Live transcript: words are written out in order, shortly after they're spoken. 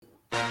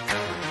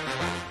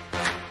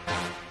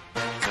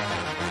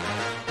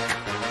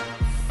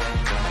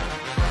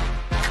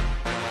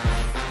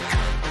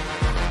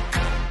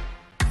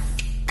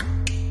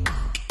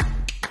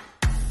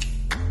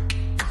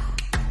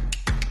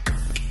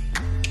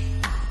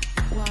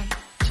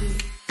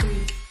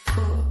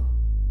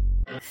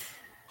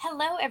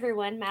Hello,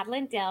 everyone.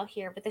 Madeline Dell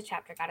here with the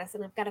Chapter Goddess,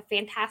 and I've got a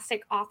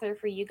fantastic author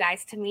for you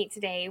guys to meet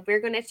today.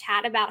 We're going to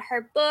chat about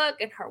her book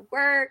and her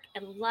work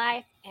and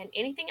life and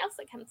anything else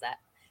that comes up.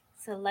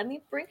 So let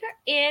me bring her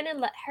in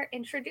and let her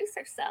introduce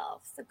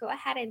herself. So go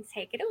ahead and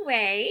take it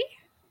away.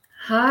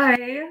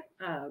 Hi,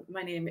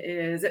 my name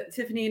is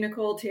Tiffany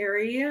Nicole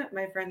Terry.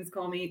 My friends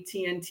call me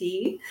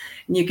TNT.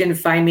 And you can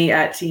find me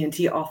at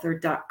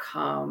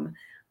tntauthor.com.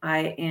 I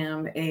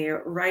am a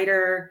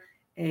writer,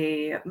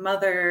 a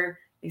mother,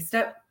 a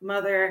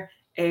stepmother,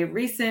 a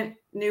recent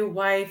new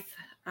wife,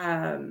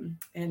 and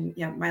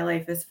yeah, my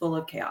life is full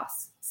of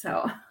chaos.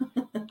 So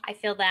I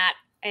feel that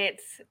I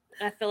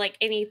feel like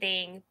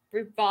anything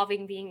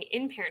revolving being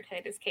in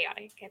parenthood is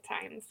chaotic at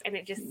times, and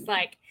it just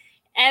like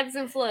ebbs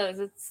and flows.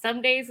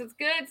 Some days it's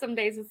good, some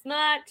days it's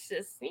not.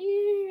 Just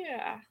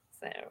yeah.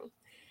 So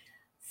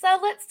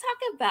let's talk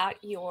about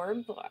your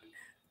book,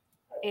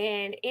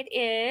 and it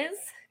is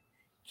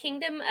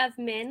Kingdom of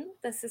Men,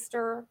 the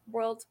Sister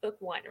Worlds Book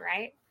 1,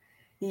 right?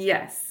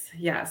 yes,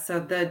 yeah. So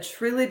the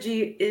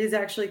trilogy is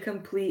actually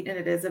complete and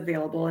it is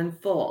available in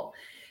full.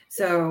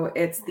 So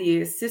it's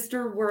the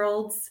Sister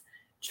Worlds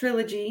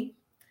trilogy.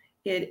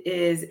 It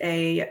is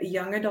a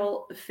young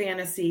adult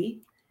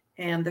fantasy,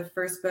 and the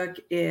first book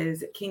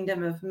is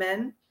Kingdom of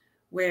Men,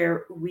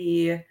 where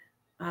we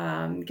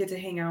get to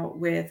hang out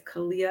with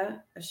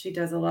Kalia. She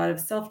does a lot of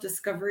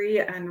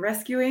self-discovery and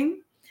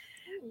rescuing.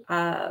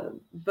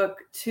 Book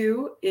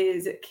 2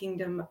 is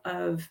Kingdom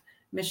of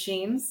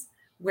Machines,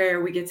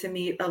 where we get to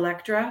meet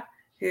Electra,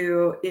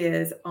 who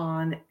is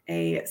on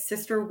a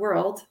sister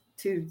world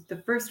to the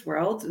first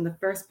world in the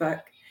first book.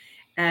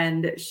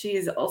 And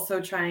she's also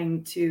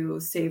trying to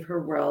save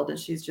her world. And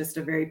she's just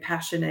a very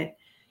passionate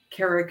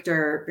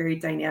character, very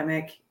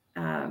dynamic.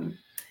 And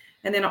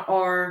then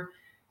our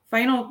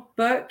final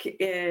book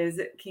is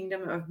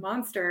Kingdom of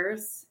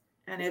Monsters.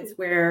 And it's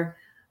where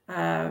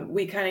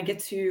we kind of get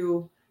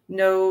to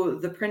know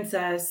the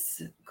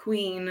princess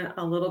queen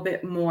a little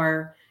bit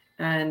more.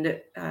 And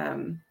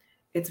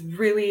it's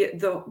really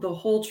the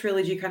whole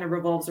trilogy kind of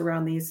revolves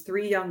around these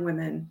three young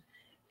women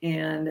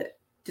and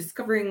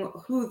discovering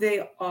who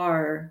they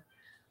are,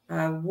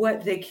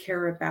 what they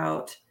care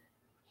about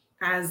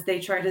as they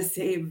try to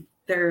save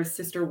their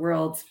sister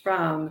worlds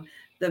from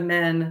the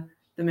men,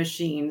 the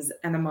machines,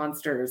 and the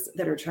monsters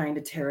that are trying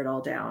to tear it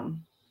all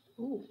down.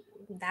 Ooh,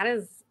 that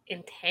is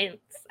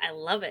intense. I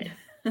love it.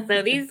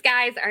 So these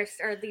guys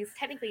are these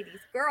technically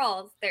these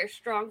girls. They're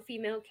strong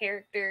female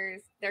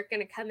characters. They're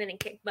gonna come in and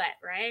kick butt,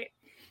 right?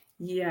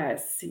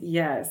 Yes,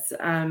 yes.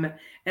 And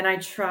I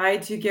try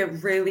to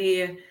get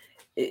really,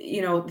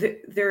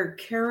 their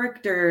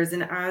characters,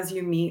 and as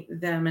you meet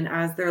them and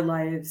as their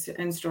lives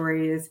and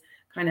stories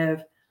kind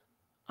of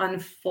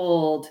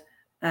unfold,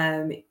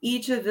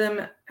 each of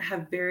them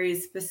have very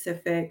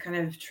specific kind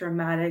of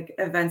traumatic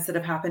events that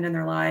have happened in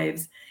their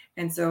lives.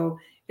 And so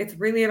it's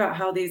really about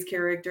how these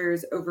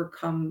characters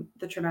overcome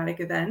the traumatic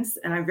events.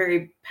 And I'm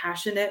very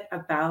passionate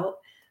about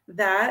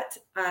that.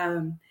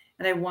 And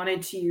I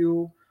wanted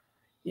to,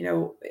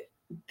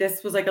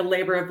 this was like a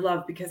labor of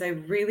love because I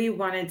really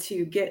wanted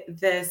to get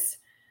this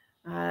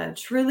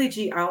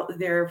trilogy out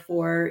there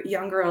for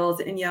young girls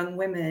and young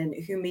women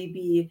who may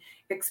be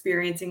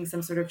experiencing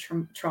some sort of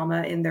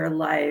trauma in their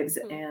lives.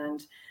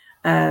 And,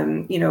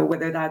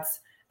 whether that's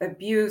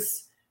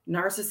abuse,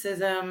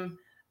 narcissism,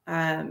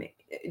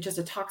 just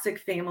a toxic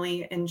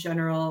family in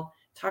general,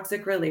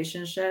 toxic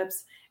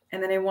relationships.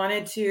 And then I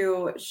wanted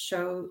to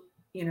show,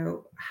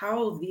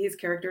 how these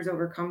characters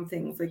overcome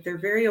things. Like they're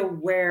very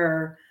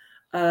aware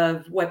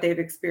of what they've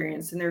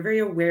experienced and they're very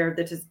aware of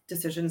the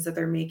decisions that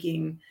they're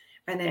making.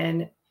 And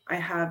then I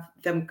have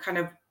them kind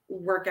of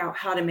work out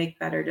how to make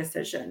better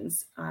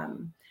decisions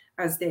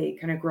as they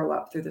kind of grow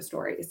up through the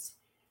stories.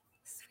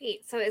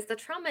 Sweet. So is the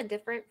trauma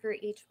different for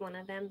each one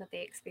of them that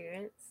they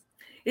experience?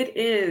 It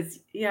is.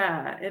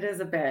 Yeah, it is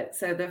a bit.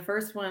 So the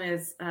first one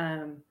is,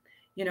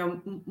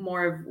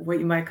 more of what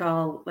you might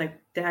call like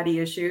daddy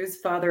issues,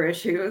 father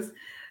issues.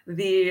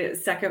 The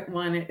second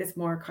one is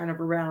more kind of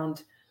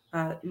around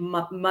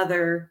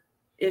mother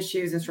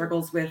issues and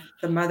struggles with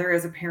the mother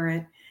as a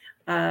parent.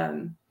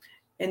 And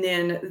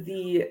then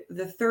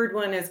the third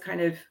one is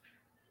kind of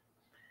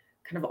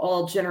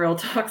all general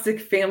toxic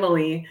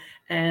family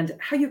and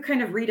how you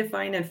kind of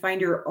redefine and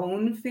find your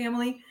own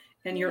family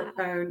and your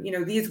own,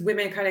 these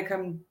women kind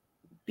of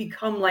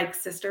become like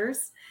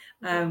sisters,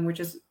 which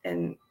is,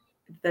 and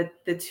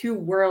the two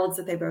worlds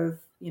that they both,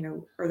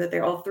 or that they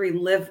all three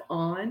live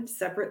on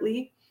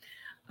separately.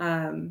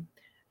 The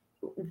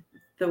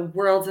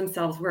worlds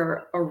themselves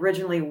were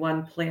originally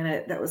one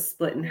planet that was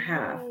split in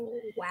half.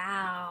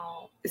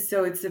 Wow.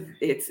 So it's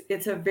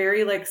a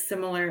very like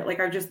similar, like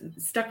I've just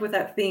stuck with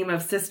that theme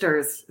of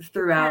sisters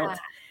throughout,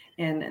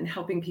 and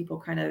helping people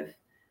kind of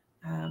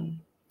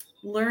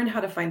learn how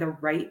to find the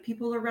right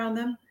people around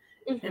them,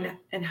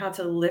 and how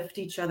to lift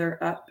each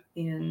other up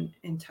in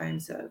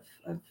times of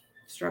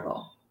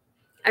struggle.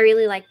 I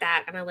really like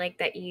that, and I like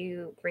that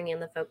you bring in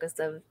the focus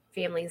of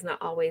family is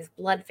not always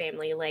blood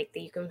family. Like that,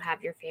 you can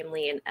have your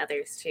family and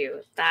others too.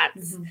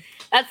 Mm-hmm.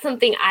 That's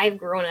something I've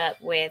grown up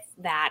with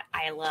that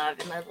I love,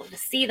 and I love to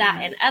see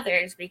that Yeah. in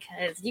others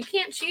because you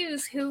can't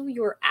choose who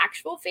your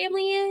actual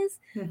family is,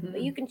 but Mm-hmm.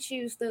 you can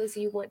choose those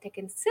you want to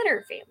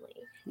consider family.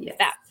 If Yes.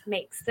 that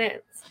makes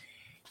sense.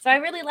 So I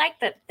really like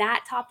that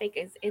that topic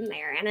is in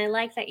there, and I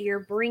like that you're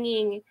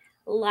bringing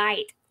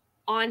light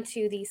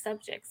onto these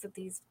subjects that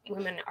these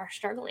women are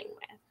struggling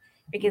with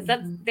because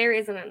Mm-hmm. there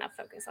isn't enough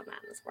focus on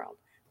that in this world.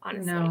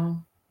 Honestly,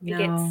 No, it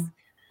gets no.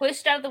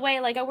 pushed out of the way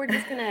like, oh, we're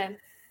just gonna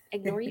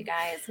ignore you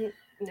guys.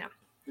 No,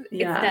 it's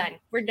Yeah. done.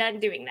 We're done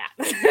doing that.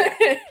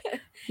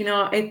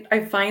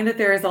 I find that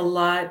there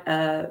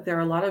are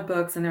a lot of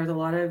books and there's a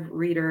lot of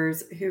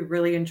readers who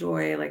really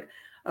enjoy like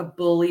a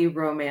bully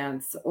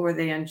romance, or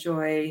they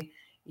enjoy,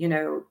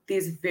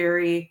 these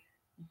very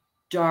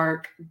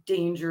dark,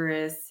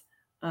 dangerous,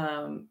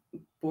 um,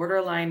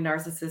 borderline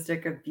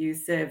narcissistic,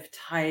 abusive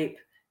type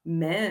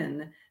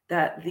men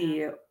that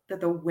Yeah.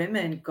 the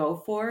women go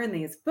for in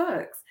these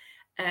books.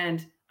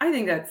 And I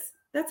think that's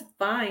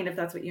fine if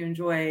that's what you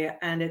enjoy,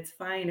 and it's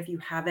fine if you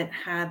haven't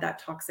had that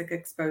toxic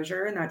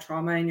exposure and that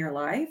trauma in your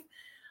life.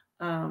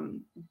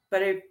 Um,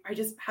 but I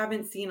just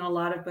haven't seen a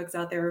lot of books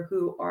out there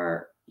who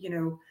are,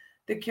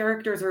 the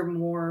characters are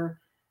more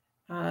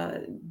uh,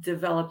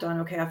 developed on,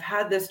 okay, I've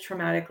had this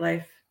traumatic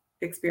life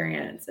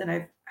experience and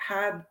I've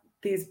had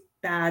these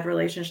bad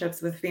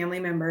relationships with family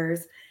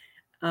members.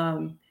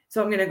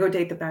 So I'm going to go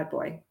date the bad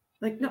boy.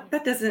 Like, no,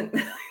 that doesn't,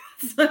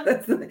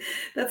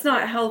 that's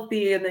not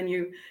healthy. And then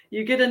you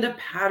get into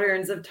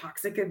patterns of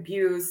toxic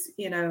abuse,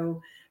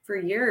 for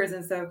years.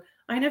 And so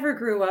I never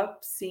grew up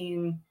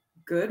seeing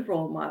good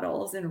role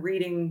models and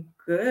reading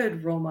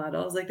good role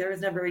models. Like there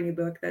was never any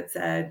book that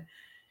said,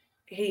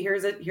 hey,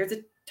 here's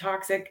a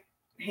toxic,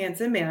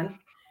 handsome man,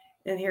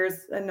 and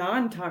here's a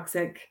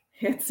non-toxic,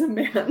 handsome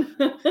man.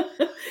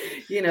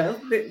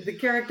 The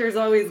characters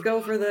always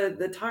go for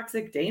the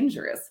toxic,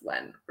 dangerous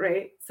one,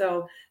 right?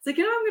 So it's like,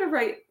 I'm gonna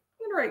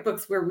write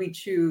books where we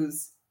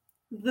choose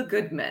the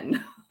good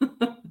men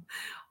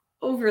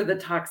over the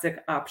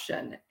toxic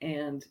option,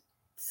 and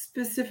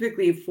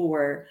specifically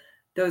for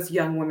those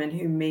young women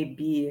who may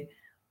be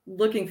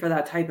looking for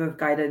that type of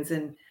guidance,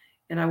 and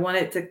I want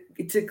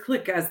it to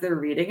click as they're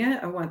reading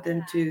it. I want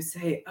them to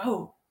say,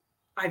 "Oh,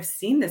 I've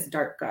seen this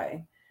dark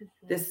guy.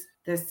 Mhm.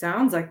 This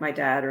sounds like my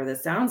dad, or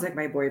this sounds like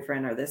my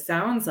boyfriend, or this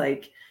sounds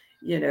like,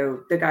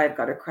 the guy I've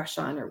got a crush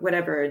on, or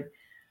whatever." And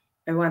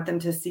I want them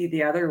to see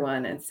the other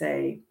one and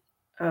say,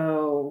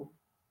 "Oh,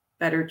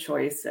 better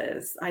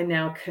choices. I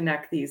now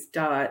connect these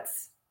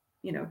dots,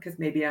 because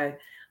maybe I'm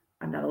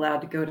not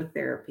allowed to go to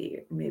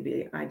therapy.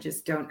 Maybe I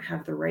just don't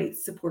have the right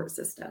support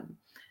system."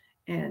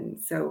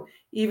 And so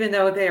even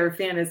though they are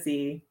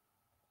fantasy,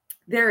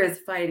 there is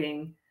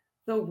fighting.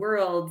 The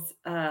worlds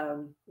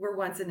were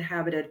once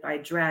inhabited by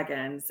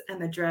dragons,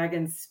 and the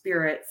dragon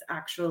spirits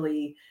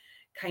actually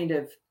kind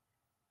of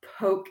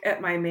poke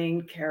at my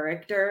main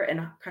character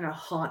and kind of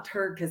haunt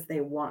her because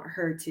they want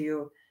her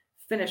to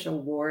finish a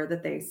war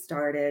that they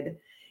started,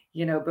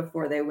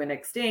 before they went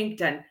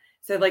extinct. And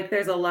so like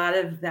there's a lot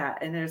of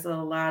that, and there's a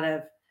lot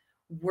of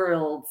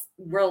world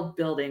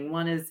building.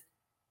 One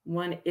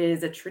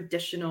is a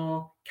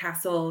traditional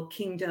castle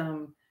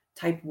kingdom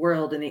type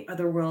world, and the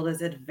other world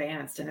is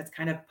advanced and it's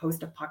kind of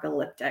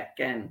post-apocalyptic,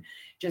 and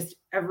just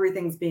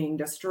everything's being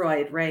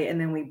destroyed, right? And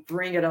then we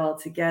bring it all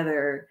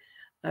together.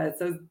 So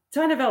a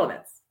ton of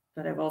elements,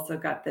 but I've also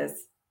got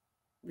this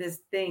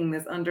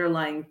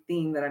underlying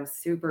theme that I'm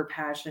super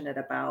passionate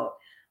about,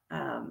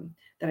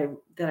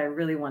 that I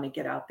really want to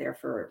get out there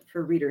for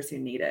readers who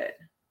need it.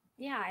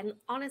 Yeah, and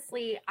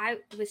honestly, I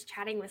was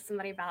chatting with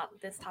somebody about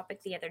this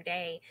topic the other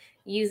day,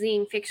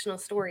 using fictional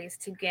stories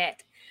to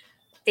get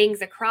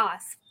things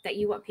across that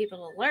you want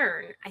people to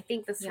learn. I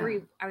think the Yeah.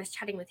 story I was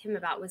chatting with him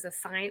about was a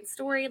science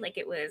story. Like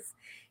it was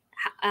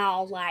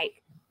how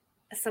like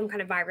some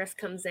kind of virus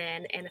comes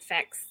in and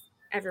affects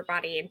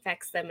everybody,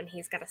 infects them, and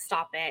he's got to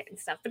stop it and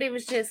stuff. But it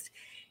was just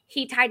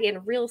he tied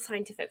in real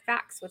scientific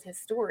facts with his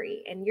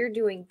story, and you're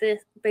doing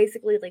this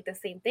basically like the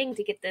same thing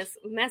to get this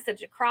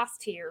message across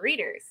to your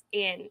readers,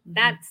 and Mm-hmm.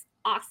 that's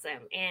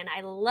awesome. And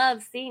I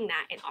love seeing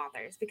that in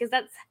authors because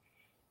that's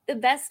the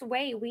best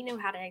way we know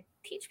how to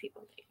teach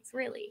people things,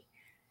 really.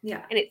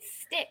 Yeah. And it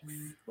sticks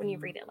when you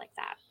read it like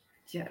that.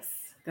 Yes,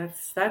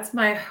 that's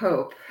my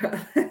hope.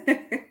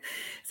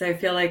 So I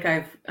feel like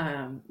I've,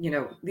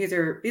 these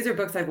are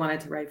books I've wanted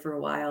to write for a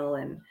while,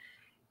 and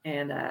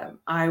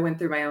I went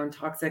through my own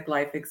toxic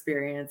life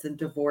experience and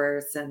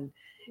divorce, and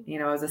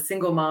I was a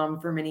single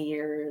mom for many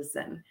years,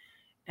 and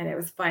it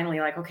was finally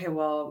like, okay,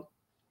 well,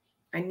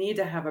 I need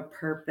to have a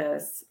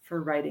purpose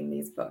for writing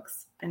these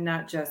books, and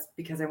not just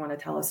because I want to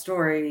tell a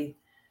story,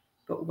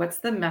 but what's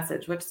the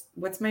message?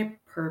 What's my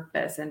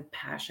purpose and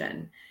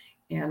passion?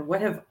 And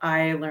what have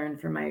I learned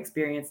from my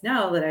experience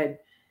now that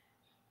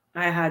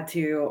I had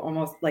to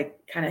almost like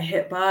kind of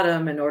hit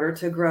bottom in order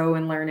to grow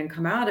and learn and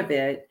come out of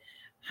it?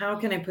 How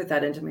can I put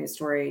that into my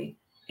story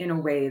in a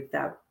way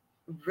that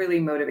really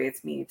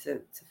motivates me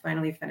to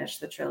finally finish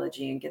the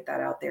trilogy and get that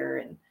out there.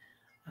 And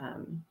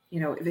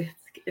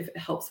if it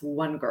helps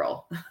one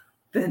girl,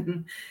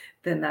 then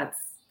that's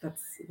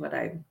what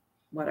I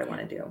want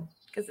to do.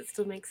 Because it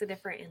still makes a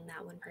difference in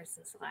that one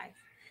person's life.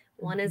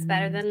 One is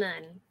better Mm-hmm. than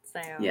none.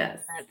 So Yes,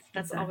 that's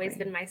exactly. always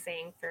been my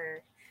saying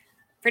for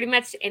pretty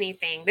much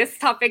anything. This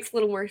topic's a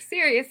little more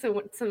serious than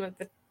what some of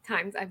the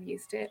times I've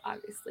used it,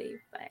 obviously.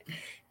 But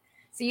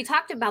so you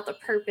talked about the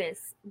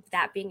purpose,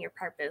 that being your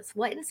purpose.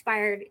 What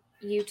inspired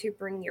you to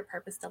bring your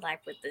purpose to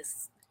life with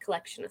this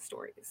collection of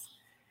stories?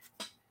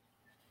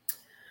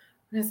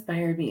 What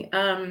inspired me?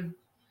 I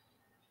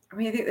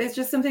mean, I think it's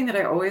just something that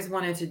I always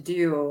wanted to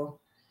do,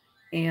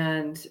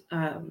 and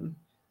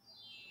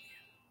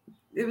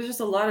it was just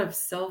a lot of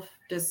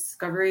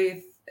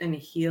self-discovery and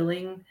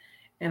healing.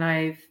 And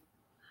I've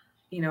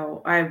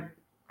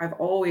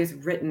always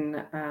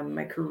written.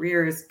 My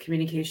career is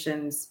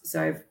communications,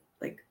 so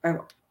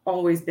I've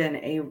always been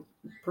a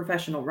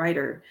professional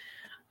writer.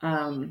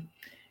 Um,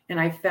 and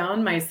I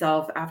found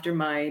myself after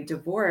my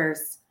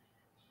divorce,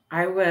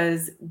 I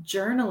was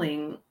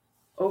journaling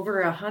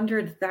over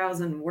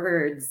 100,000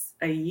 words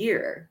a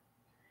year.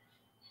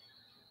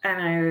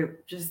 And I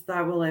just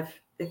thought, well,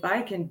 if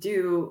I can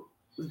do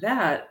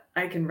that,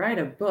 I can write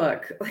a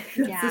book. Like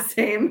that's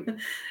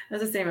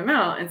the same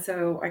amount. And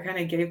so I kind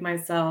of gave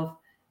myself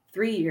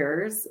 3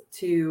 years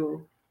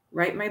to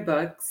write my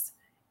books.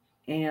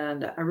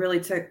 And I really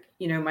took,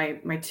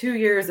 my 2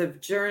 years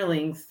of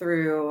journaling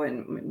through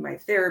and my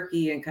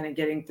therapy and kind of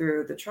getting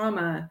through the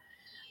trauma.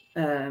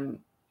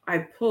 I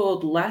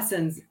pulled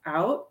lessons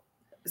out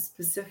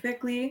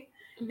specifically,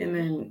 and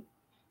then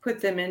put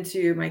them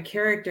into my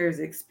characters'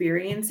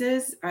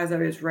 experiences as I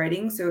was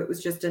writing. So it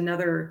was just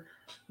another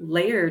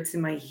layer to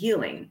my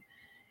healing.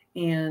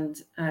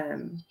 And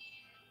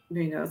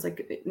it's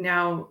like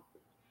now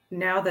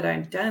that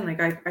I'm done, like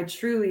I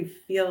truly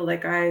feel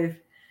like I've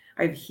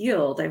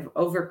healed, I've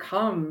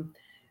overcome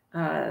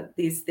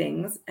these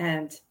things.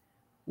 And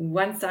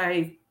once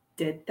I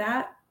did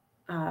that,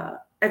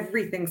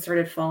 everything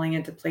started falling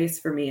into place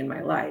for me in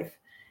my life.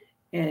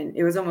 And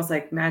it was almost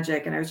like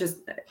magic. And I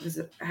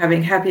was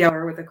having happy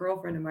hour with a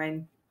girlfriend of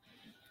mine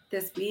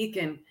this week.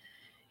 And,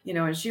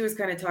 and she was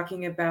kind of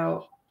talking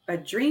about a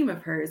dream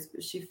of hers.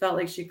 She felt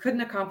like she couldn't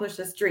accomplish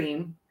this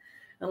dream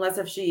unless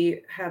if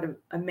she had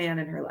a man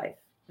in her life.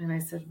 And I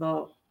said,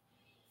 well,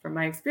 from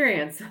my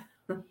experience,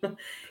 because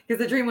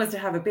the dream was to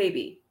have a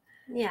baby.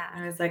 Yeah.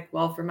 And I was like,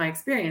 well, from my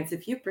experience,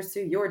 if you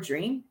pursue your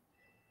dream,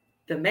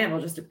 the man will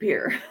just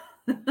appear.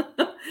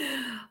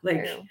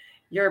 Like True.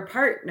 your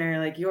partner,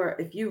 like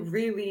if you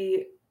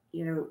really,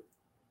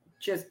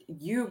 just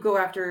you go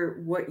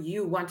after what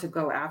you want to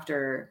go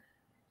after,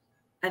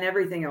 and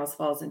everything else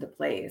falls into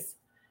place.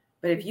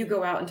 But if you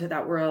go out into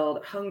that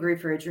world hungry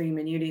for a dream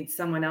and you need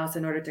someone else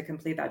in order to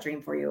complete that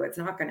dream for you, it's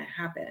not going to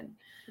happen.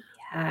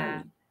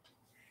 Yeah.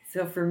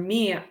 So for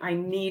me, I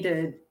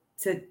needed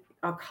to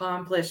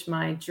accomplish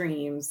my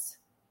dreams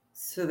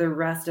so the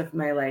rest of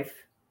my life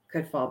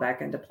could fall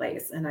back into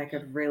place and I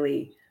could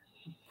really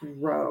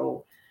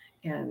grow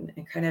and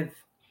kind of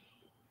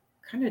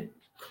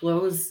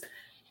close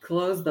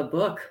the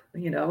book,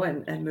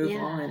 and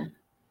move on.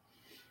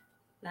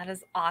 That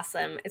is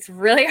awesome. It's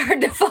really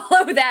hard to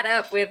follow that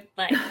up with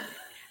like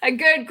a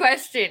good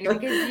question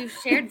because you've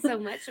shared so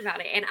much about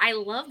it. And I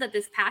love that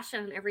this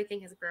passion and everything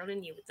has grown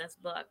in you with this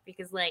book,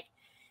 because like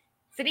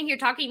sitting here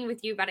talking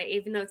with you about it,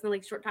 even though it's been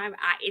like a short time,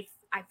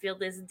 I feel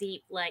this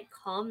deep like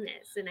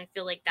calmness, and I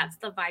feel like that's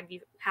the vibe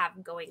you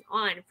have going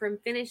on from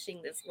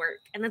finishing this work,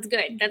 and that's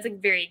good. That's a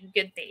very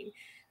good thing.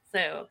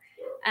 So,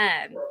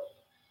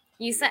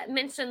 you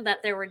mentioned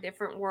that there were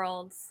different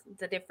worlds,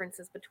 the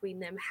differences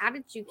between them. How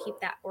did you keep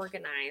that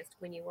organized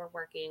when you were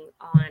working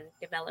on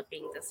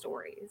developing the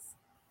stories?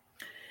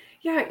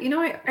 Yeah,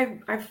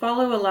 I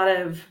follow a lot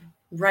of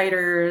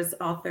writers,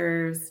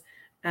 authors,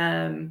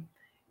 and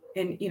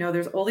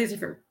there's all these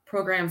different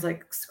programs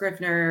like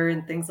Scrivener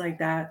and things like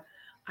that.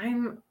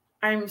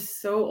 I'm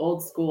so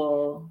old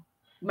school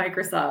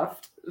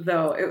Microsoft,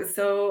 though. It was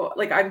so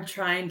like I'm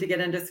trying to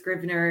get into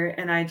Scrivener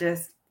and I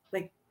just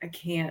like I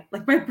can't.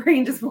 Like my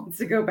brain just wants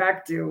to go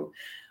back to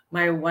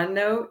my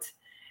OneNote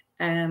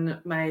and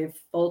my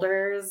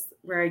folders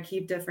where I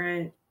keep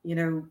different,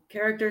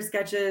 character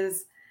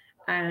sketches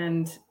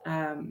and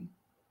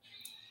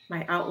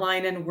my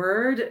outline in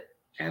Word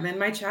and then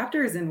my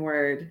chapters in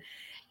Word.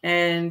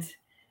 And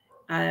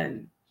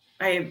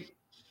I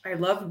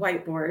love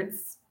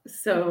whiteboards,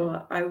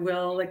 so I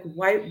will like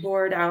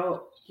whiteboard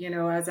out,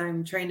 as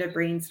I'm trying to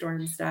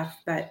brainstorm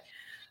stuff. But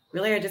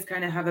really, I just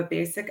kind of have a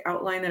basic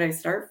outline that I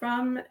start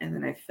from, and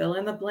then I fill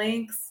in the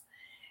blanks.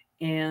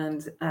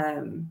 And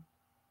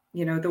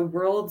the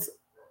worlds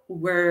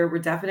were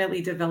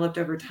definitely developed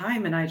over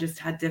time, and I just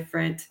had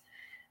different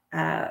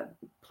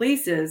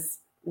places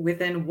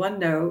within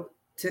OneNote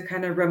to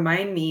kind of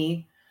remind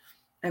me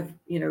of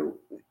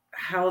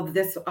how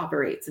this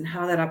operates and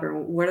how that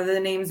operates. What are the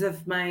names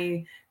of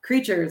my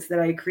creatures that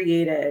I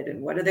created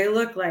and what do they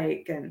look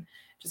like, and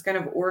just kind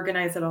of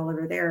organize it all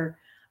over there.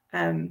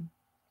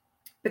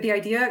 But the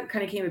idea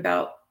kind of came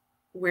about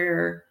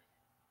where,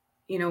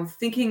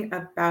 thinking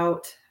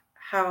about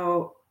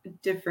how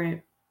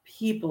different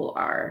people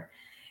are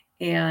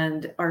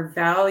and our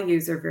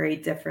values are very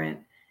different.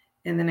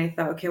 And then I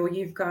thought, okay, well,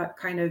 you've got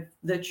kind of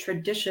the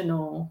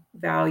traditional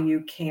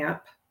value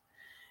camp,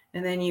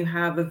 and then you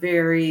have a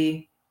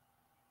very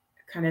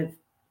kind of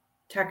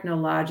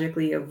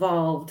technologically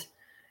evolved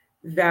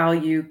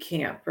value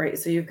camp, right?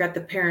 So you've got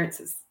the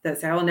parents that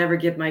say, I'll never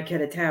give my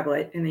kid a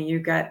tablet. And then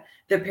you've got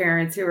the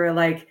parents who are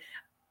like,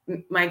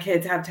 my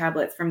kids have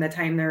tablets from the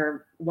time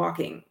they're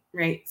walking,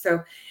 right?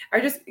 So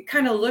I just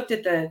kind of looked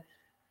at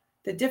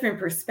the different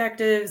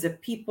perspectives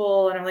of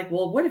people, and I'm like,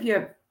 well, what if you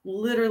have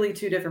literally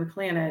two different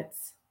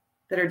planets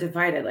that are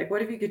divided? Like,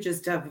 what if you could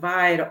just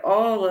divide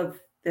all of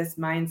this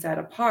mindset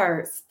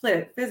apart, split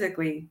it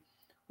physically?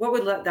 What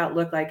would that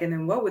look like? And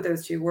then what would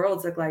those two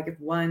worlds look like if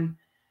one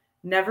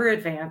never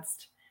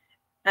advanced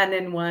and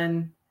then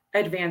one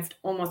advanced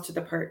almost to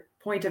the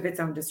point of its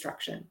own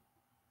destruction?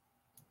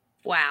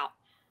 Wow.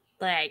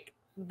 Like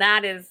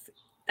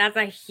that's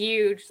a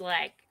huge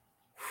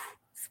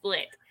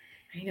split.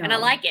 I know. And I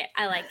like it.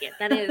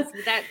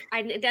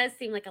 It does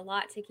seem like a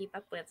lot to keep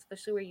up with,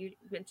 especially where you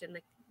mentioned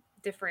the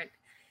different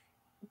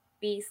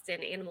beasts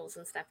and animals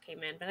and stuff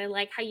came in. But I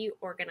like how you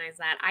organize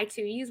that. I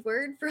too use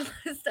Word for a lot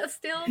of stuff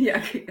still.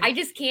 Yeah. I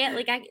just can't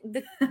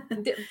the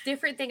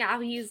different thing.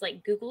 I'll use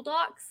like Google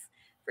Docs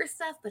for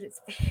stuff, but it's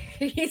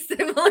very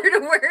similar to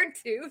Word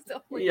too. So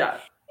I'm like, yeah,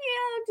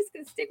 I'm just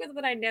gonna stick with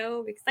what I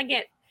know because I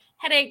get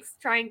headaches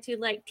trying to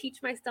like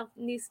teach myself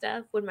new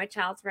stuff when my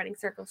child's running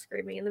circles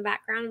screaming in the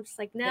background. I'm just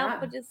like, no,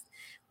 we'll just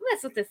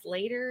mess with this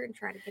later and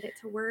try to get it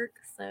to work.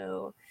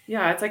 So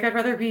yeah, it's like I'd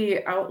rather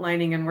be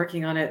outlining and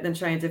working on it than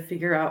trying to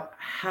figure out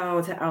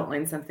how to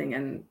outline something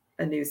in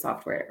a new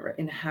software, right,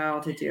 and how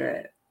to do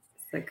it.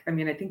 It's like, I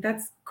mean, I think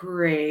that's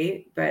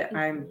great, but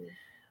I'm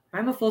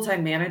a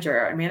full-time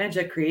manager. I manage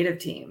a creative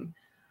team.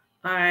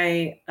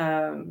 I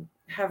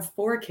have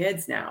 4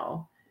 kids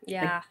now.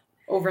 Yeah. Like,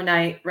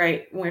 overnight,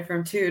 right, went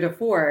from 2 to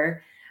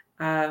 4,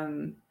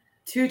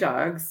 2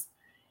 dogs,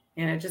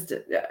 and just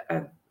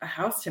a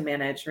house to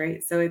manage,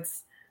 right? So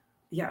it's,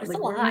 There's like,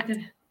 a where lot.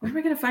 am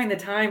I going to find the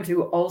time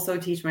to also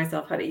teach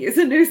myself how to use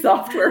a new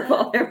software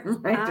while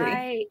I'm writing?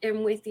 I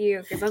am with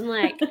you because I'm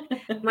like,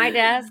 my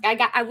desk,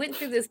 I went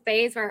through this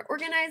phase where I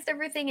organized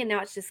everything and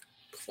now it's just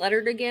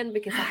cluttered again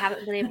because I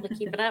haven't been able to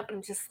keep it up. And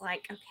I'm just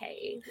like,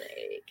 okay,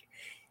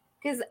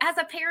 because as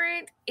a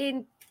parent,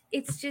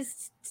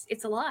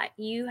 it's a lot.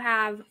 You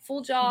have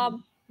full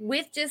job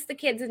with just the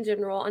kids in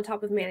general on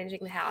top of managing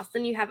the house.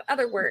 Then you have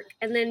other work,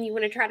 and then you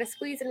want to try to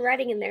squeeze in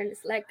writing in there, and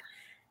it's like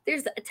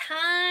there's a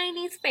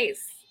tiny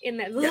space in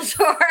that little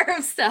jar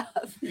of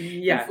stuff.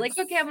 Yes. It's like,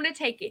 okay, I'm gonna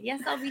take it.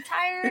 Yes, I'll be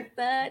tired,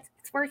 but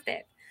it's worth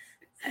it.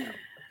 So,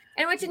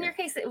 and which in your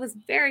case, it was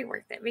very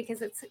worth it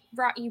because it's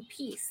brought you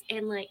peace.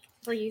 And like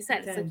you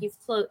said, it's like you've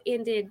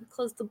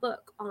closed the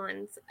book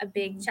on a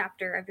big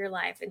chapter of your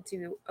life and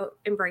to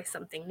embrace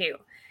something new.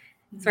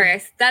 Sorry, I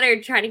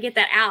stuttered trying to get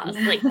that out.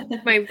 It's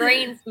like my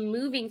brain's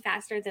moving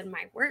faster than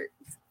my words,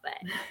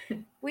 but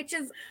which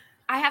is,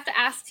 I have to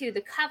ask too,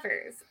 the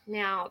covers.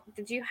 Now,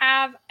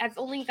 I've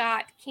only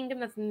got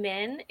Kingdom of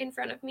Men in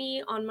front of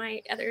me on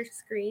my other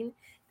screen.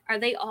 Are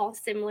they all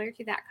similar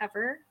to that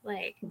cover?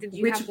 Like, did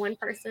you have one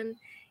person?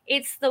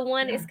 It's the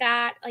one, it's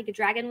got like a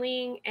dragon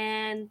wing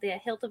and the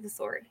hilt of a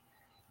sword.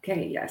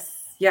 Okay,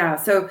 yes. Yeah,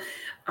 so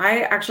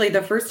I actually,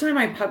 the first time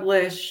I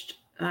published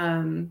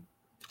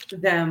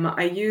them,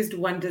 I used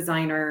one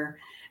designer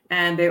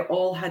and they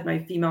all had my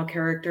female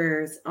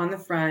characters on the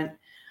front.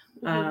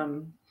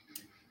 And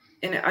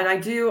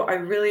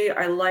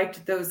I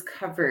liked those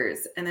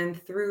covers. And then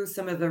through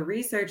some of the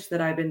research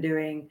that I've been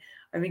doing,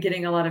 I've been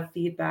getting a lot of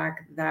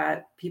feedback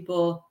that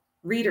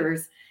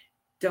readers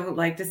don't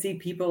like to see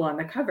people on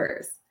the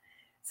covers.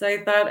 So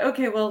I thought,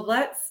 okay, well,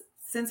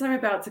 since I'm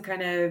about to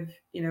kind of,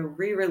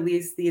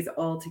 re-release these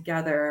all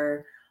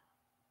together,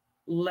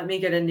 let me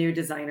get a new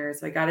designer.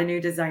 So I got a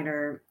new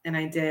designer and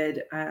I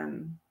did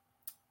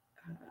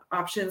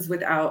options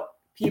without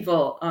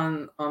people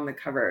on the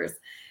covers.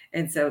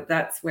 And so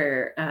that's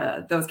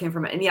where those came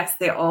from. And yes,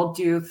 they all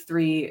do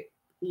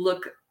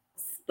look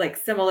like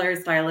similar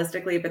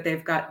stylistically, but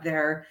they've got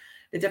the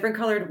different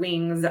colored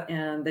wings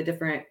and the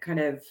different kind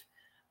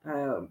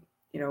of,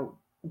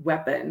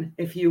 weapon,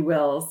 if you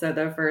will. So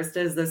the first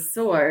is the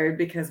sword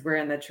because we're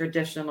in the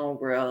traditional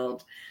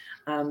world.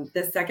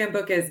 The second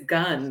book is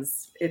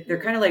guns.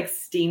 They're kind of like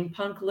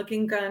steampunk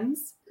looking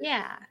guns.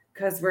 Yeah.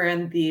 Because we're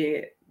in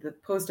the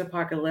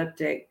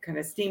post-apocalyptic kind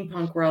of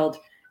steampunk world.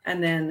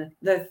 And then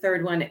the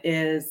third one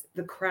is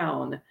the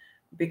crown,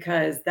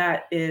 because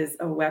that is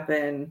a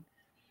weapon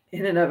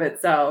in and of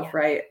itself,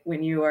 right?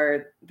 When you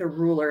are the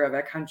ruler of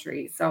a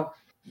country. So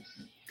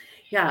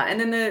yeah, and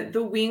then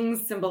the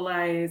wings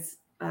symbolize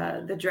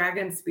the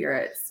dragon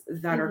spirits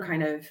that are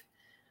kind of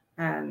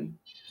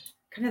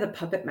the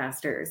puppet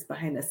masters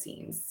behind the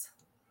scenes.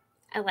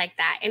 I like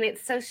that. And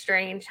it's so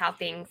strange how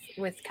things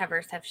with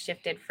covers have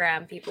shifted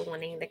from people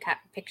wanting the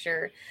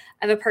picture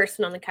of a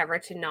person on the cover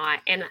to not.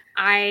 And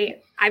I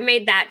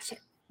made that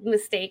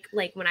mistake.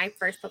 Like when I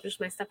first published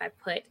my stuff, I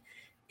put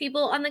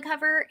people on the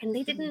cover and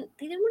they didn't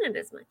want it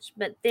as much.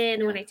 But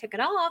then when I took it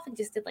off and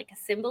just did like a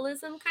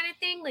symbolism kind of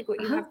thing, like what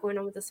you have going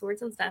on with the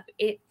swords and stuff,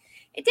 it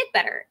did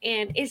better.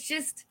 And it's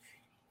just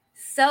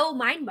so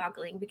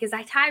mind-boggling because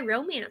I tie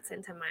romance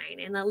into mine,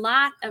 and a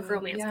lot of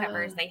romance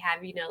covers they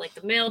have, you know, like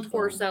the male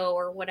torso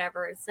or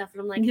whatever and stuff,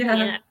 and I'm like,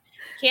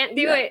 can't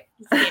do it.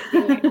 Can't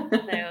do it.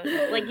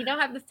 So like, you don't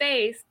have the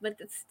face, but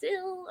it's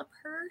still a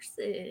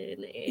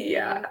person.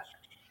 And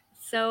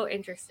so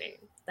interesting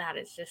that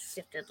it's just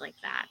shifted like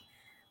that.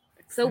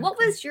 So what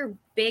was your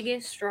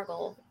biggest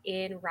struggle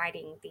in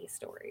writing these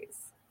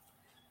stories?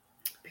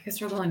 Biggest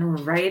struggle in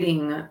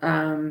writing,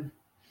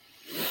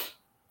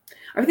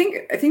 I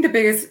think the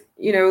biggest,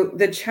 you know,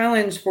 the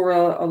challenge for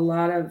a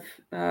lot of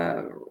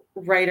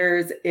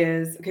writers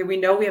is, okay, we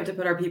know we have to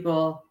put our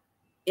people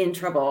in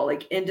trouble,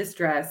 like in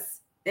distress,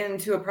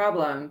 into a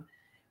problem,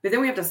 but then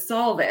we have to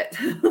solve it.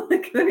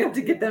 Like then we have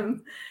to get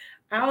them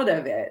out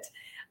of it.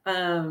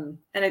 So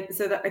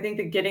that I think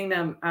that getting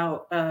them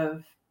out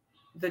of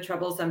the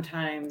trouble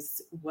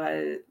sometimes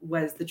was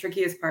the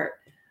trickiest part.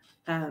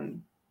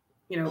 You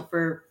know,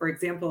 for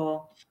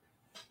example,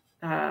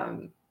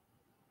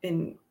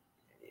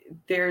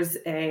 there's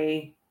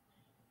a,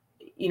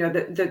 you know,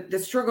 the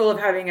struggle of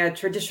having a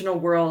traditional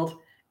world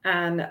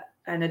and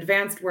an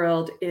advanced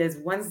world is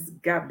one's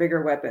got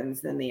bigger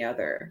weapons than the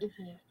other.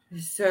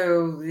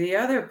 So the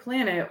other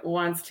planet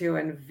wants to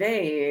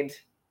invade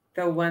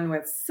the one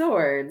with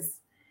swords.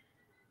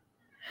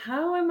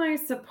 How am I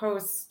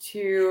supposed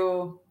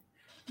to,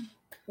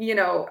 you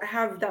know,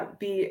 have that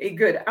be a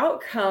good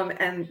outcome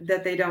and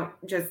that they don't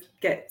just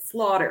get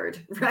slaughtered,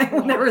 right?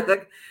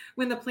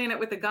 When the planet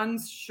with the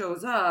guns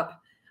shows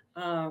up,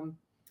 how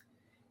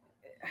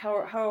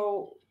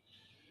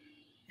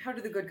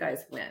do the good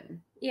guys win?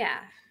 Yeah.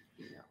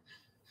 You know?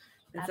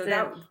 And so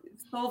that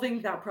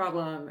solving that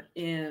problem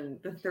in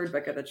the third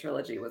book of the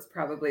trilogy was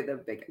probably the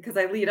big, because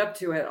I lead up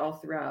to it all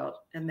throughout,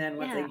 and then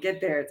once I get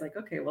there, it's like,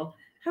 okay, well,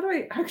 how do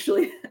I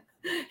actually,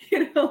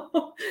 you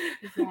know,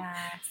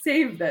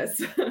 save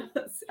this?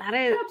 How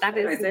do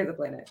I save the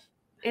planet?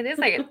 It is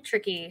like a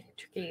tricky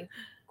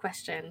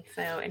question.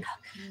 So, and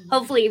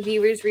hopefully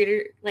viewers,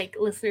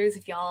 listeners,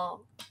 if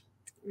y'all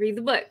read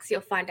the books,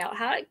 you'll find out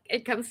how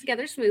it comes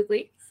together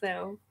smoothly.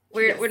 So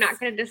we're not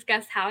going to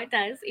discuss how it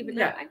does, even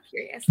though I'm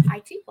curious. I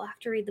too will have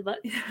to read the book.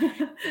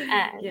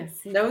 Yes,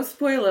 no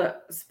spoiler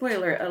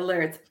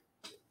alerts,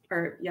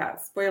 or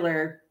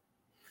spoiler.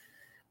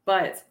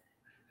 But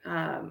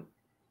I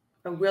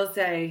will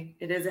say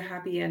it is a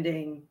happy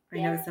ending. I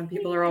know some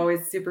people are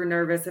always super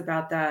nervous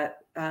about that.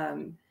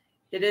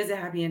 It is a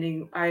happy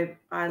ending.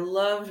 I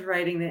loved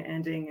writing the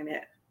ending, and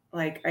it,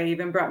 like, I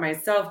even brought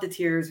myself to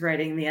tears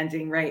writing the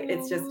ending, right?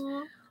 It's just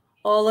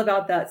all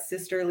about that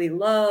sisterly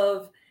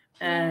love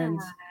and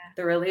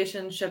the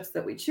relationships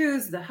that we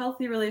choose, the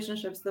healthy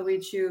relationships that we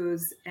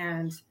choose,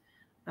 and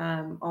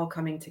all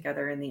coming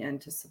together in the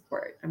end to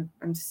support.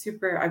 I'm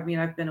super, I mean,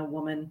 I've been a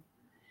woman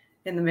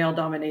in the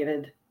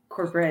male-dominated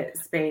corporate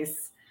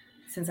space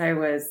since I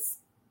was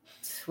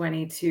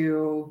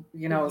 22,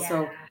 you know,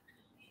 so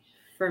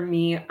for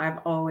me, I've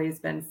always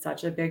been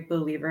such a big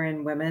believer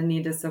in women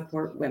need to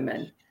support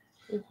women.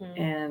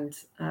 And,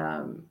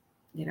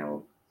 you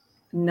know,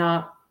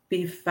 not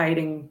be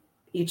fighting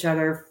each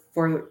other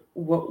for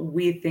what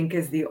we think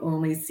is the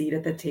only seat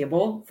at the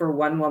table for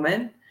one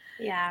woman.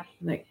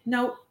 Like,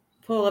 nope,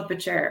 pull up a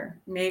chair.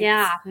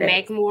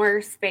 Make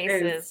more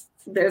spaces.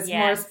 There's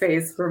more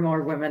space for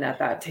more women at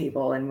that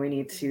table, and we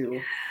need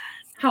to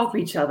help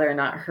each other,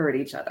 not hurt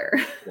each other.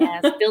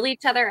 Build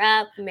each other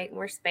up, make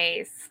more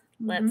space.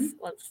 Let's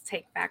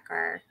take back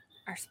our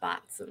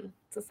spots in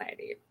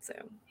society. So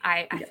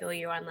I feel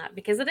you on that,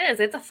 because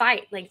it's a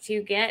fight, like,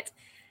 to get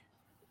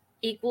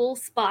equal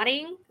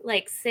spotting,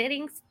 like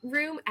sitting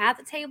room at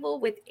the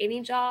table with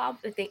any job,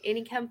 with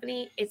any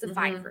company. It's a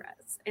fight for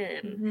us,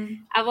 and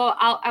I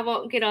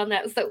won't get on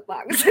that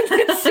soapbox in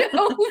the show,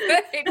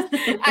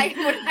 but I'm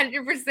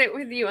 100%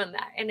 with you on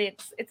that. And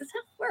it's a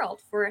tough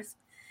world for us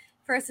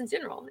in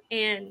general.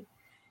 And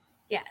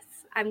yes,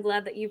 I'm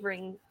glad that you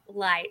bring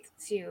light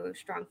to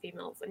strong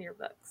females in your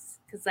books,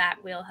 because that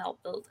will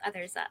help build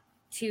others up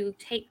to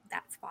take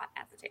that spot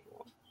at the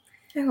table.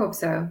 I hope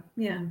so.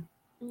 Yeah.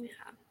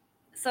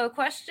 So a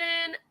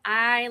question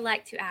I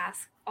like to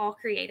ask all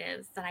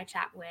creatives that I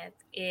chat with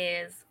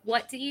is,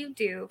 what do you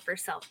do for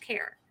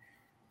self-care?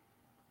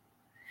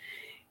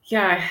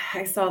 Yeah,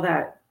 I saw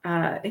that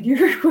in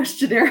your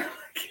questionnaire.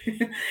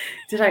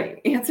 Did I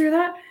answer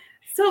that?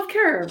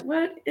 Self-care,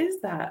 what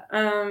is that?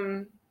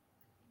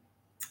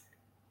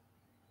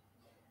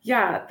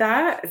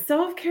 That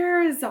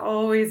self-care has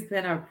always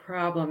been a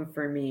problem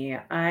for me.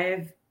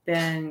 I've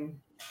been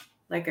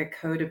like a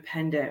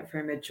codependent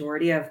for a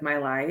majority of my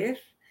life.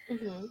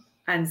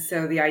 And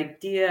so the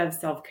idea of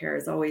self-care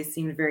has always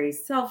seemed very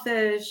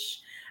selfish,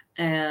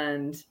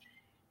 and,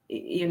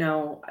 you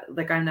know,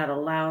 like, I'm not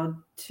allowed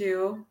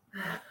to.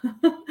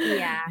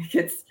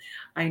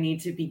 I need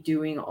to be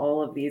doing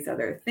all of these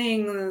other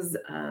things,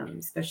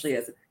 especially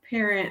as a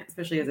parent,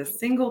 especially as a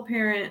single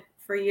parent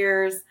for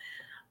years.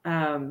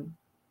 So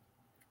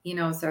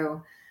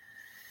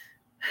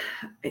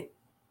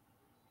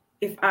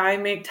if I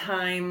make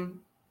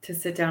time to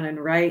sit down and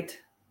write,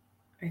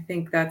 I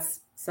think that's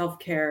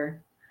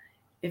self-care.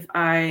 If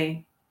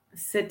I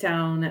sit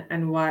down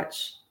and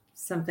watch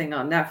something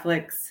on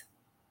Netflix,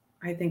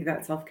 I think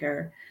that's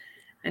self-care.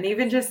 And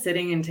even just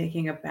sitting and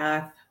taking a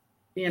bath,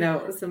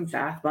 some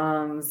bath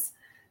bombs,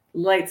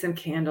 light some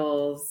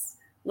candles,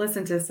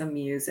 listen to some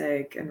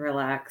music and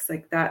relax.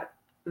 Like that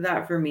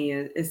for me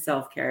is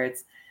self-care.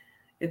 It's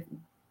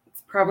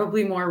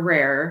probably more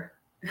rare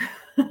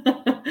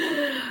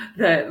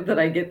that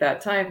I get that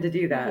time to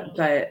do that.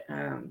 But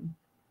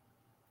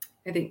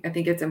I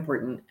think it's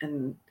important,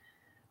 and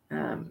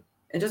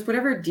just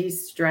whatever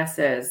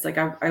de-stresses. Like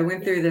I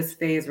went through this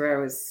phase where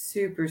I was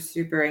super,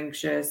 super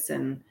anxious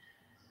and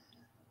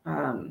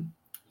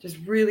just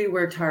really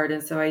worked hard.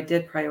 And so I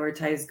did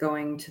prioritize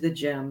going to the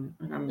gym,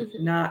 and I'm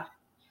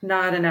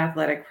not an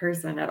athletic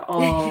person at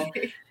all.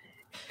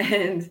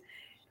 and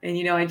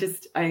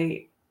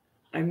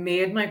I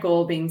made my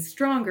goal being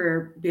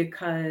stronger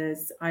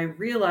because I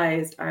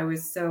realized I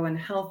was so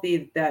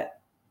unhealthy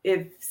that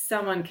if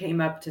someone came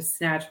up to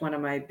snatch one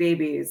of my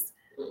babies,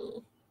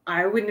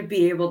 I wouldn't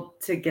be able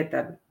to get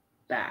them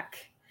back.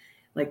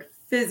 Like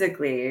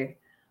physically,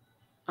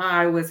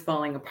 I was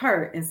falling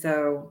apart. And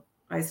so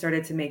I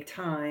started to make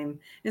time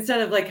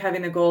instead of like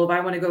having the goal of I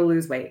want to go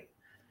lose weight,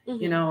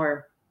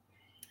 or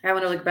I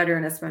want to look better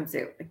in a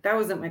swimsuit. Like that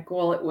wasn't my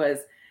goal. It was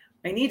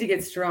I need to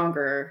get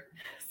stronger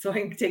so I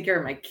can take care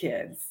of my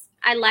kids.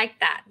 I like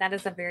that. That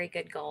is a very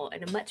good goal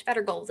and a much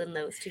better goal than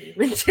those two you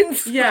mentioned.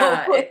 So.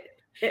 Yeah,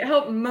 it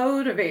helped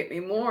motivate me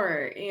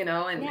more, and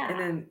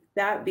then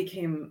that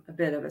became a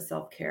bit of a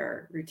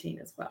self-care routine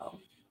as well.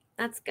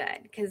 That's good,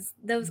 because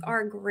those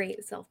are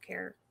great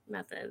self-care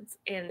methods,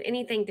 and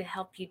anything to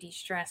help you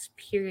de-stress,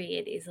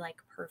 period, is like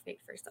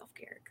perfect for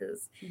self-care,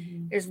 because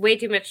there's way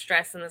too much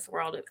stress in this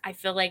world. I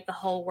feel like the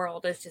whole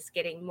world is just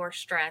getting more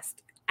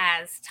stressed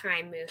as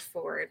time moves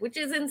forward, which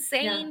is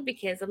insane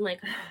because I'm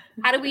like,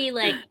 how do we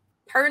like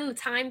turn the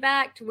time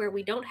back to where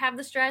we don't have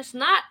the stress?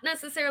 Not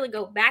necessarily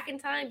go back in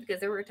time, because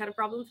there were a ton of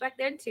problems back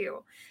then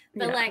too,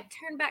 but like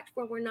turn back to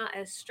where we're not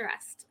as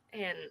stressed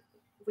and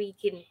we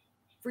can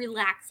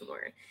relax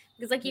more.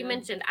 Because like you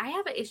mentioned, I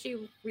have an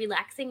issue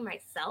relaxing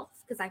myself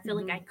because I feel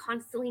like I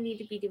constantly need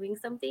to be doing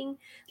something.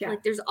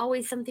 Like there's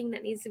always something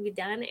that needs to be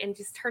done, and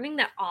just turning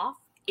that off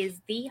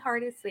is the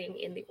hardest thing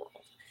in the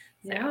world.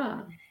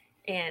 So,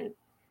 and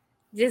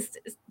just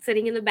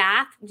sitting in the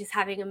bath, just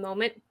having a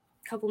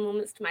couple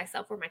moments to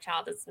myself where my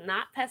child is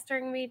not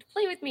pestering me to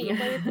play with me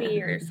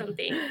or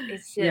something.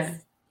 It's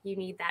just you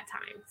need that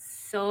time.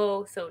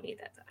 So need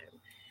that time.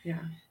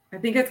 Yeah. I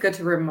think it's good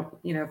to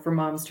for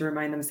moms to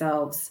remind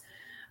themselves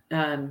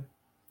to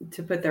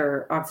put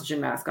their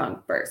oxygen mask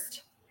on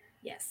first.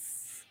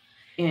 Yes.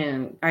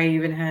 And I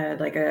even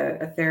had like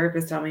a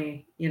therapist tell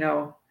me,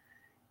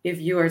 if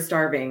you are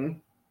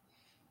starving,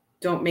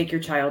 don't make your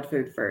child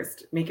food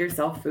first. Make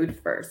yourself food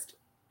first,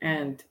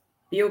 and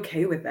be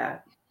okay with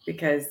that,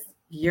 because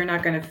you're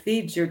not going to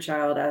feed your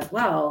child as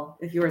well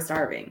if you are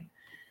starving.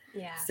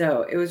 Yeah.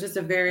 So it was just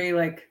a very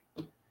like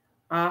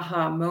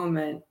aha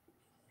moment,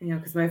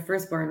 because my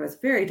firstborn was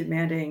very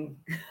demanding.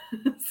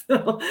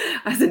 So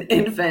as an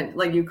infant,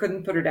 like you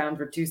couldn't put her down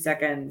for 2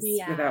 seconds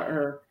without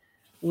her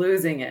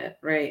losing it.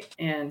 Right.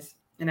 And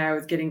I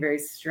was getting very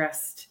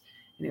stressed,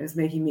 and it was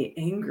making me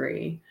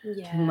angry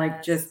and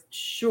like just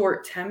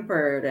short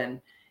tempered,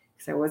 and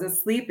because I wasn't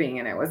sleeping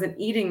and I wasn't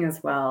eating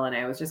as well. And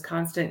I was just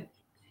constant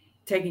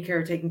taking care.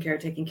 And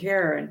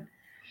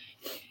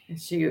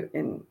she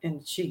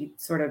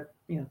sort of,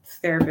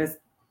 therapist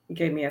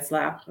gave me a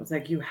slap. I was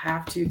like, you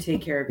have to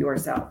take care of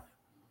yourself.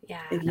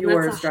 Yeah, if you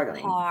are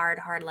struggling.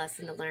 Hard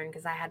lesson to learn,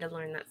 because I had to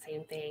learn that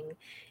same thing,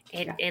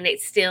 and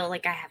it's still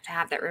like I have to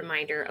have that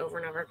reminder over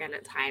and over again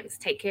at times.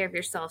 Take care of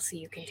yourself so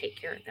you can take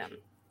care of them.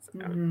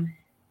 So,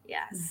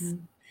 yes.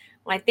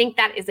 Well, I think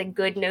that is a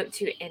good note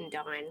to end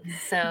on.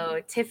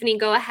 So, Tiffany,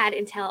 go ahead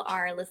and tell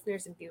our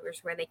listeners and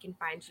viewers where they can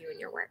find you and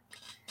your work.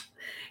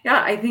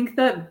 Yeah, I think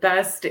the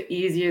best,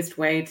 easiest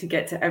way to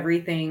get to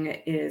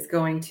everything is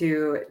going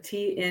to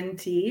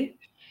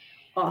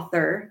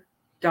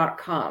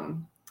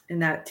tntauthor.com.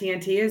 And that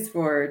TNT is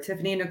for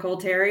Tiffany Nicole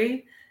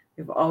Terry.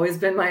 They've always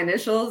been my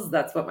initials.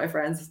 That's what my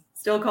friends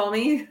still call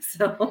me.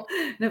 So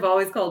they've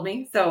always called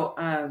me. So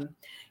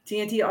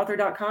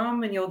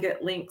tntauthor.com, and you'll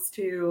get links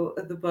to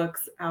the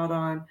books out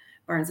on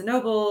Barnes &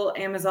 Noble,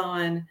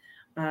 Amazon,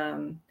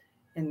 and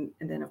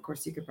then, of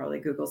course, you could probably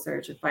Google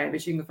search and find me.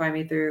 But you can find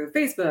me through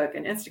Facebook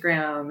and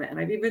Instagram. And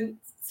I've even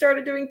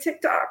started doing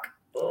TikTok,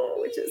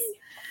 which is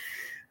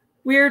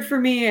weird for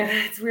me.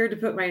 It's weird to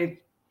put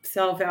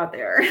myself out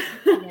there.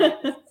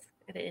 Yes,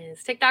 it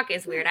is. TikTok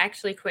is weird. I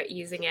actually quit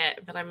using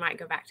it, but I might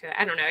go back to it.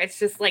 I don't know. It's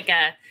just like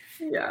a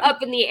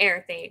up in the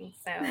air thing.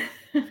 So,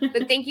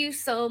 but thank you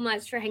so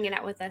much for hanging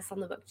out with us on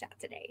the book chat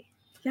today.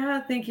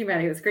 Yeah, thank you,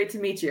 Maddie. It was great to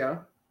meet you.